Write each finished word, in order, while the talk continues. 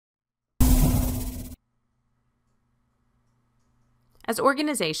As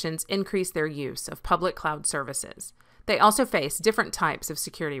organizations increase their use of public cloud services, they also face different types of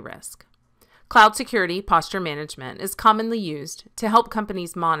security risk. Cloud security posture management is commonly used to help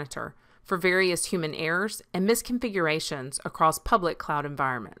companies monitor for various human errors and misconfigurations across public cloud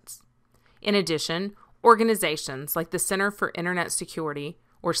environments. In addition, organizations like the Center for Internet Security,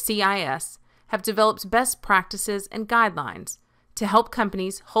 or CIS, have developed best practices and guidelines to help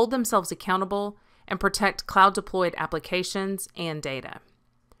companies hold themselves accountable and protect cloud-deployed applications and data.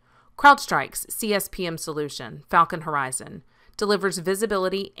 CrowdStrike's CSPM solution, Falcon Horizon, delivers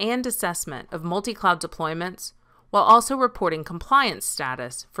visibility and assessment of multi-cloud deployments while also reporting compliance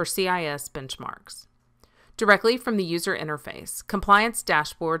status for CIS benchmarks. Directly from the user interface, compliance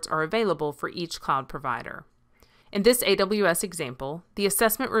dashboards are available for each cloud provider. In this AWS example, the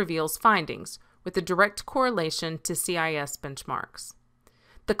assessment reveals findings with a direct correlation to CIS benchmarks.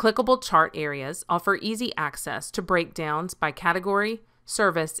 The clickable chart areas offer easy access to breakdowns by category,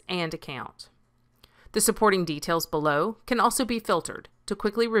 service, and account. The supporting details below can also be filtered to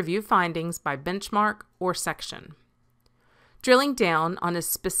quickly review findings by benchmark or section. Drilling down on a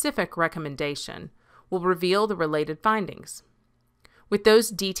specific recommendation will reveal the related findings. With those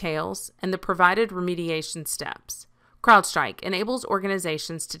details and the provided remediation steps, CrowdStrike enables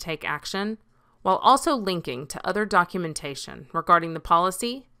organizations to take action while also linking to other documentation regarding the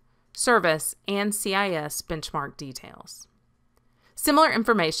policy, service, and CIS benchmark details. Similar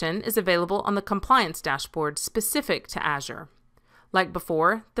information is available on the compliance dashboard specific to Azure. Like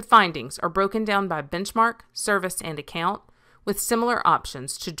before, the findings are broken down by benchmark, service, and account, with similar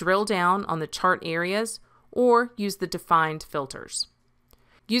options to drill down on the chart areas or use the defined filters.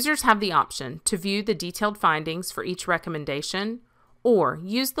 Users have the option to view the detailed findings for each recommendation or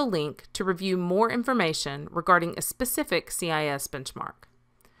use the link to review more information regarding a specific CIS benchmark.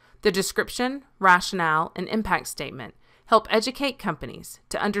 The description, rationale, and impact statement help educate companies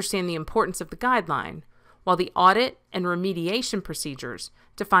to understand the importance of the guideline, while the audit and remediation procedures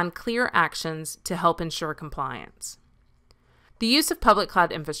define clear actions to help ensure compliance. The use of public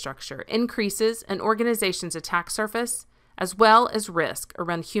cloud infrastructure increases an organization's attack surface as well as risk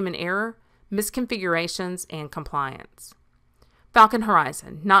around human error, misconfigurations, and compliance. Falcon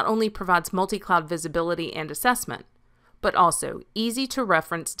Horizon not only provides multi-cloud visibility and assessment, but also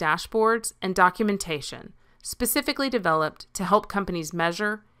easy-to-reference dashboards and documentation specifically developed to help companies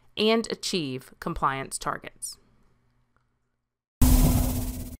measure and achieve compliance targets.